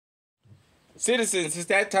Citizens, it's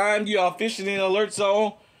that time. You are officially in Alert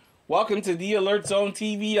Zone. Welcome to the Alert Zone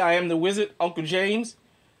TV. I am the wizard, Uncle James.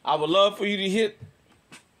 I would love for you to hit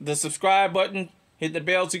the subscribe button, hit the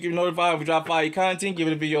bell so you can be notified when we drop fire content, give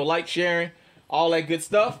it a video like, sharing, all that good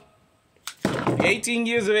stuff. If you're 18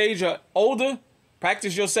 years of age or older,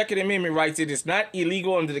 practice your Second Amendment rights. It is not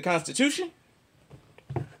illegal under the Constitution.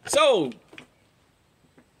 So,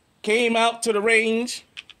 came out to the range,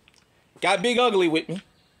 got Big Ugly with me,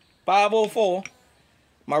 504,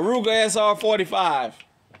 my Ruger SR45.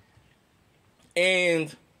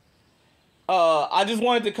 And I just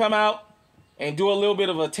wanted to come out and do a little bit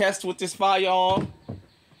of a test with this firearm.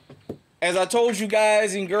 As I told you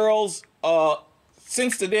guys and girls,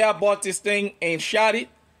 since the day I bought this thing and shot it,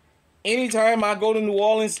 anytime I go to New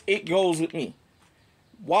Orleans, it goes with me.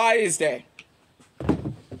 Why is that?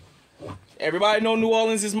 Everybody know New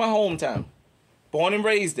Orleans is my hometown. Born and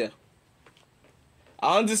raised there.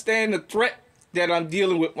 I understand the threat that I'm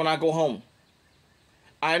dealing with when I go home.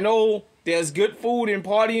 I know there's good food and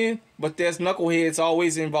partying, but there's knuckleheads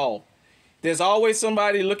always involved. There's always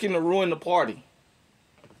somebody looking to ruin the party.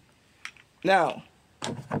 Now,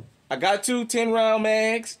 I got two 10-round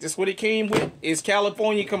mags. That's what it came with. It's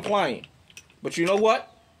California compliant. But you know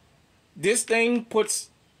what? This thing puts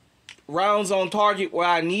rounds on target where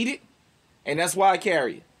I need it, and that's why I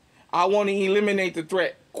carry it. I want to eliminate the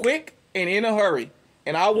threat quick and in a hurry.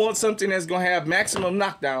 And I want something that's going to have maximum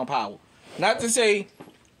knockdown power. Not to say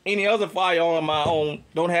any other firearm I own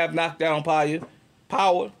don't have knockdown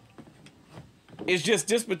power. It's just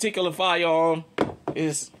this particular firearm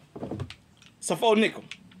is a faux nickel.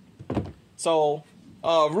 So,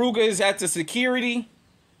 Ruger is at the security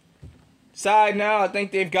side now. I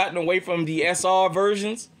think they've gotten away from the SR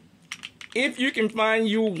versions. If you can find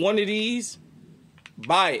you one of these,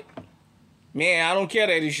 buy it. Man, I don't care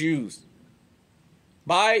that it's used.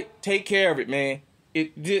 Buy it, take care of it, man.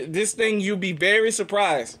 This thing, you'll be very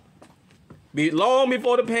surprised. Long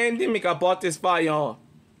before the pandemic, I bought this firearm.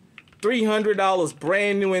 $300,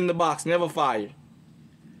 brand new in the box, never fired.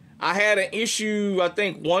 I had an issue, I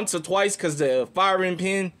think, once or twice because the firing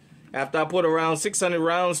pin, after I put around 600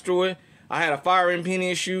 rounds through it, I had a firing pin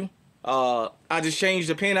issue. I just changed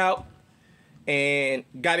the pin out and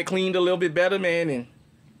got it cleaned a little bit better, man. And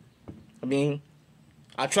I mean,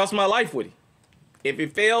 I trust my life with it. If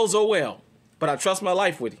it fails, oh well. But I trust my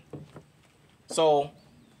life with it. So, I'm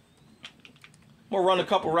going to run a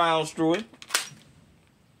couple rounds through it.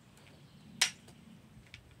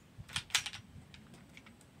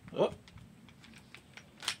 Oh.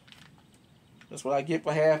 That's what I get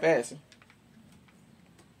for half-assing.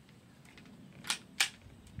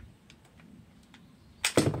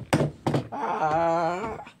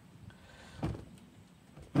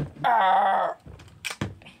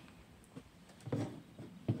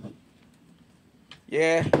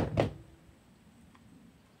 Yeah.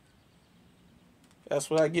 That's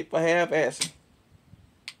what I get for half-assing.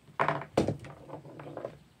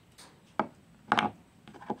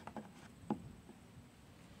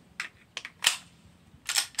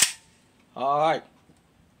 All right.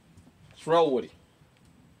 Let's roll with it.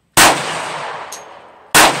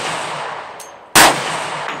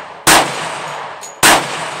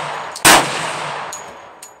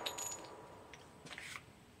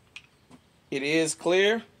 It is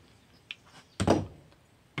clear.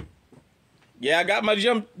 Yeah, I got my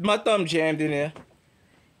thumb jammed in there.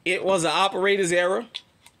 It was an operator's error.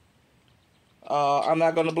 I'm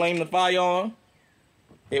not going to blame the firearm.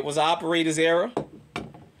 It was an operator's error.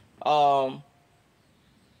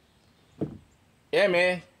 Yeah,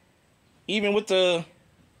 man. Even with the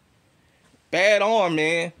bad arm,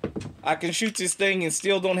 man, I can shoot this thing and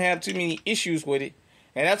still don't have too many issues with it.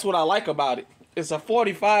 And that's what I like about it. It's a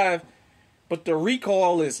 45, but the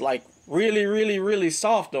recoil is like really, really, really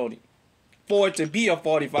soft on it. For it to be a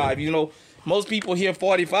 45, you know, most people hear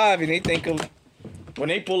 45 and they think of when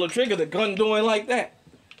they pull a trigger, the gun doing like that.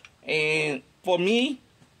 And for me,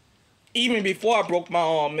 even before I broke my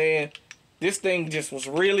arm, man, this thing just was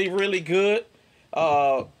really, really good.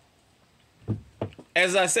 As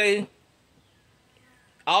I say,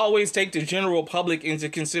 I always take the general public into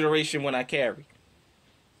consideration when I carry.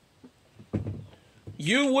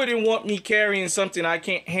 You wouldn't want me carrying something I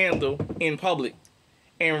can't handle in public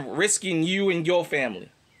and risking you and your family,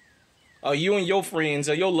 or you and your friends,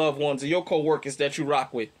 or your loved ones, or your co-workers that you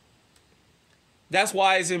rock with. That's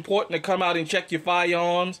why it's important to come out and check your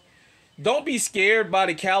firearms. Don't be scared by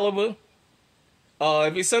the caliber.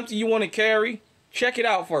 If it's something you want to carry, check it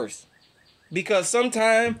out first. Because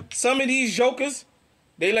sometimes, some of these jokers,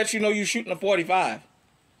 they let you know you're shooting a 45.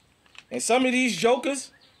 And some of these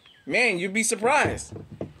jokers, man, you'd be surprised.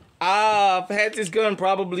 I've had this gun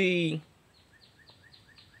probably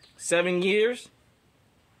 7 years,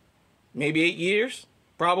 maybe 8 years,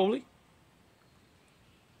 probably.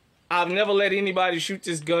 I've never let anybody shoot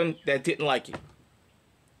this gun that didn't like it.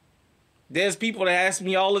 There's people that ask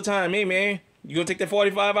me all the time, hey man, you gonna take that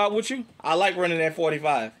 45 out with you? I like running that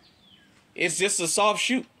 45. It's just a soft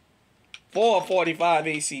shoot for a 45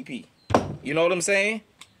 ACP. You know what I'm saying?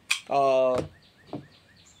 For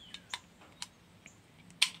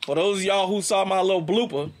those of y'all who saw my little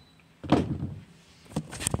blooper,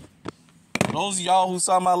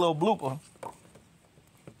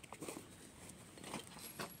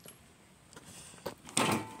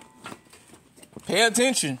 pay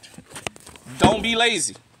attention. Don't be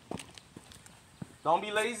lazy. Don't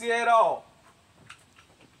be lazy at all.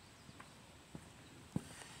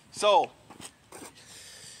 So,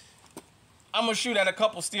 I'm going to shoot at a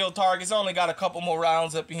couple steel targets. I only got a couple more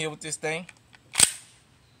rounds up in here with this thing.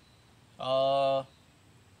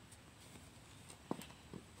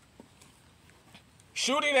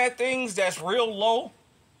 Shooting at things that's real low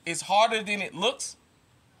is harder than it looks.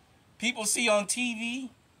 People see on TV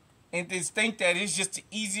and just think that it's just the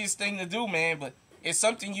easiest thing to do, man, but it's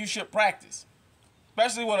something you should practice.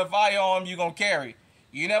 Especially with a firearm you're going to carry.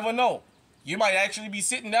 You never know. You might actually be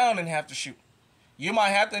sitting down and have to shoot. You might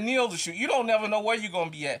have to kneel to shoot. You don't never know where you're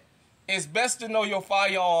going to be at. It's best to know your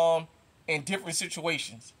firearm in different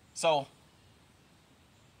situations. So,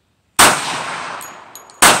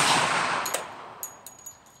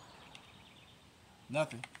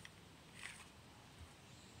 nothing.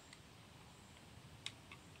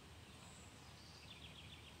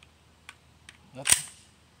 Nothing.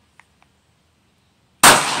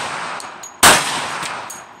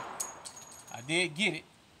 I did get it.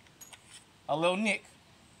 A little nick.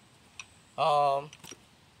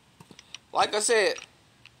 Like I said,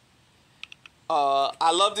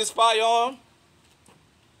 I love this firearm.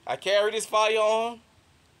 I carry this firearm.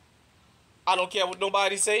 I don't care what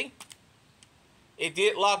nobody say. It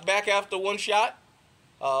did lock back after one shot.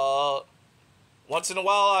 Once in a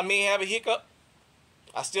while, I may have a hiccup.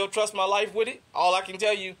 I still trust my life with it. All I can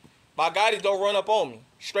tell you, my guy don't run up on me.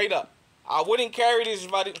 Straight up. I wouldn't carry this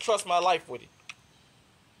if I didn't trust my life with it.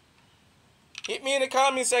 Hit me in the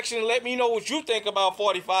comment section and let me know what you think about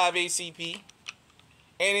 45 ACP.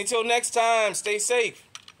 And until next time, stay safe.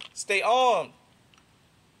 Stay armed.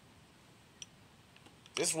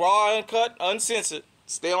 This raw, uncut, uncensored.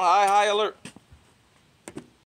 Stay on high alert.